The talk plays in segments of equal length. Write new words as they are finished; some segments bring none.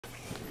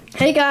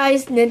Hey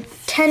guys,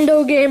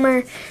 Nintendo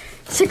Gamer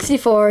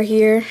 64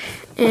 here,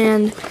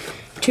 and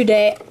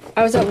today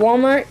I was at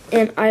Walmart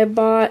and I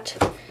bought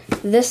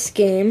this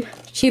game,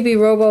 Chibi,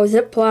 Robo,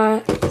 Zip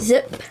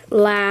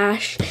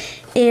Lash,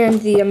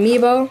 and the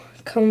Amiibo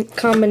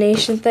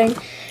combination thing.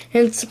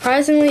 And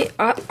surprisingly,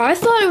 I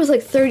thought it was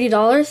like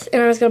 $30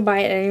 and I was gonna buy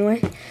it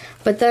anyway.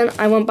 But then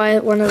I went by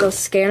one of those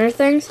scanner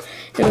things,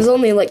 and it was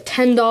only like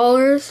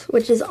 $10,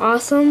 which is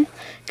awesome,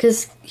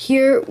 because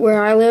here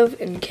where I live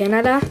in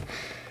Canada,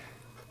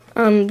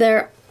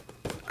 their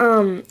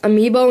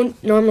Amiibo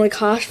normally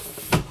cost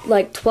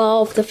like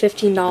 $12 to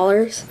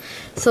 $15,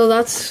 so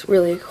that's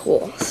really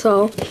cool.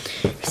 So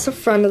here's the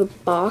front of the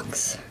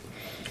box.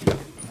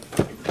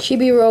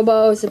 Chibi,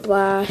 Robo, Zip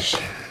Lash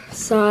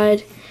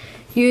side.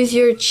 Use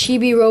your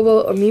Chibi,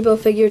 Robo Amiibo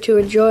figure to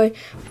enjoy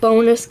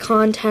bonus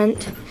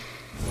content.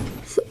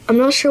 I'm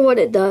not sure what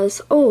it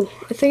does. Oh,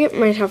 I think it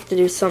might have to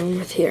do something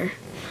with here.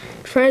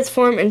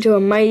 Transform into a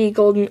mighty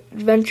golden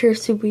adventure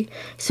super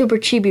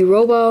Chibi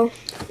Robo.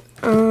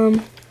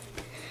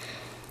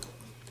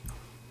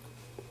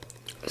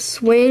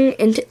 Swing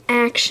into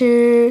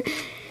action.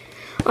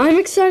 I'm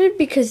excited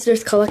because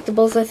there's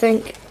collectibles, I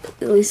think.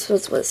 At least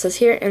that's what it says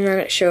here. And then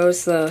it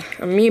shows the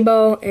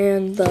Amiibo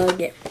and the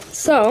game.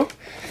 So,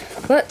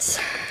 let's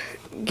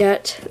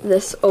get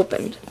this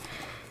opened.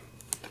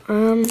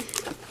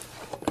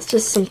 It's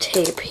just some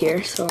tape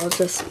here, so I'll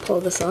just pull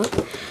this up.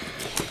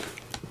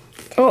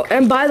 Oh,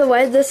 and by the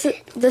way, this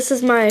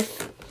is my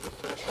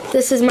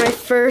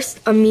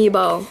first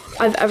Amiibo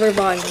I've ever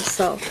bought,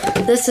 so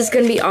this is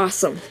gonna be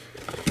awesome.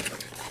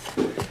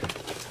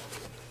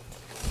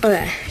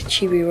 Okay,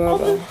 Chibi,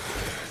 Robo.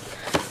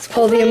 Let's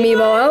pull the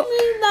Amiibo out,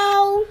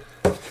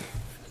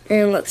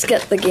 and let's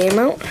get the game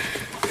out.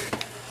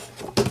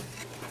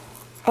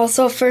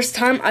 Also, first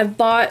time I've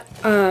bought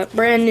a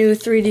brand new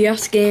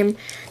 3DS game,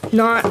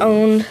 not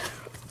owned,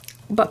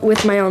 but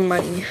with my own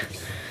money.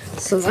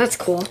 So that's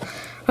cool.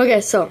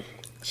 Okay, so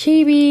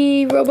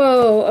Chibi,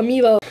 Robo,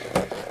 Amiibo,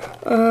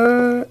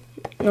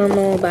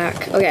 normal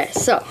back. Okay,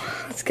 so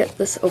let's get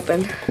this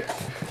open.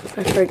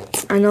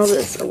 I know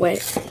this.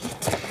 Wait.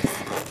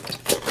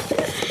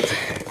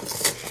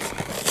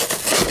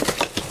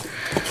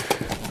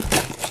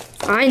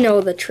 I know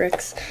the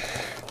tricks.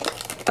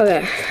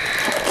 Okay.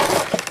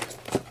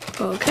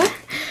 Okay.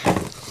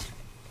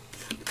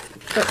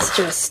 Let's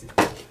just.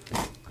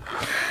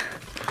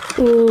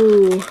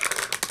 Ooh.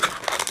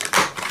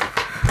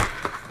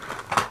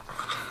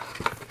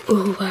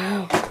 Ooh,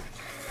 wow.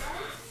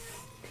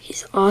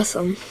 He's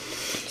awesome.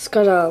 He's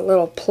got a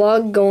little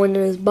plug going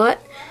in his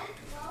butt.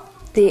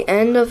 The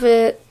end of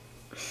it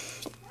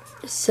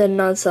is sitting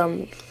on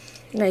some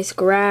nice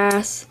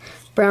grass,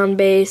 brown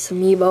base,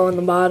 Amiibo on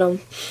the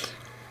bottom.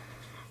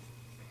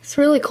 It's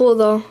really cool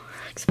though,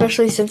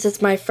 especially since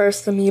it's my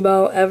first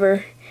Amiibo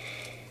ever.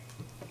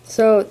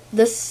 So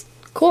this,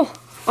 cool,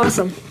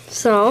 awesome.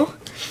 So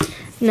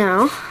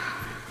now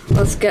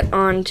let's get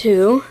on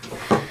to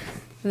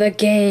the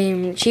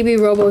game. Chibi,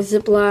 Robo,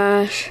 Zip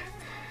Lash.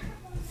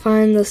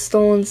 Find the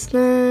stolen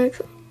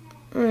snacks.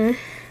 Alright.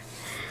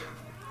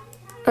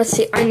 Let's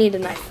see, I need a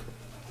knife.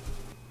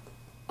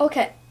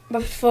 Okay,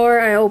 before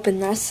I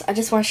open this, I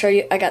just want to show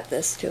you, I got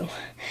this too.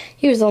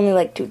 He was only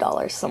like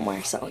 $2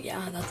 somewhere, so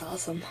yeah, that's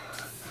awesome.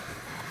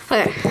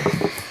 Okay,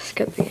 let's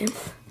get the game.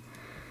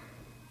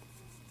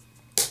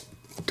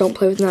 Don't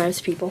play with knives,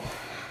 people.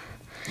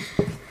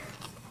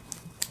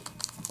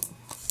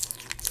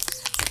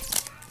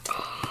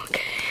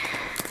 Okay.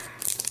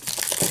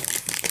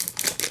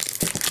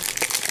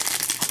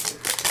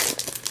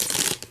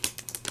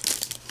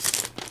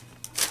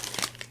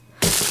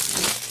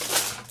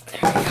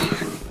 There we go.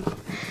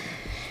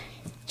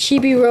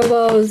 Chibi,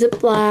 Robo,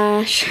 Zip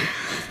Lash.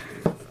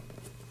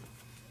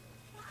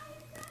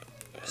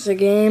 There's a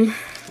game.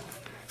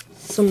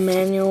 Some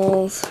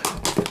manuals.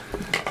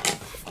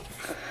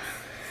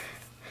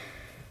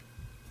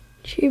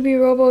 Chibi,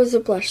 Robo,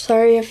 Zip Lash.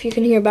 Sorry if you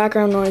can hear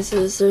background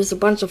noises. There's a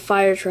bunch of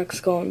fire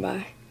trucks going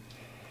by.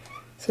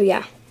 So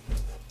yeah.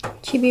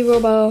 Chibi,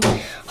 Robo.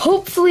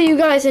 Hopefully you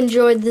guys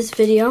enjoyed this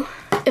video.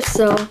 If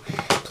so,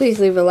 please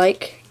leave a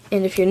like.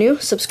 And if you're new,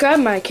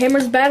 subscribe. My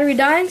camera's battery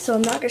dying, so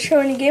I'm not going to show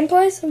any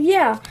gameplay. So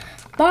yeah.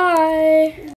 Bye.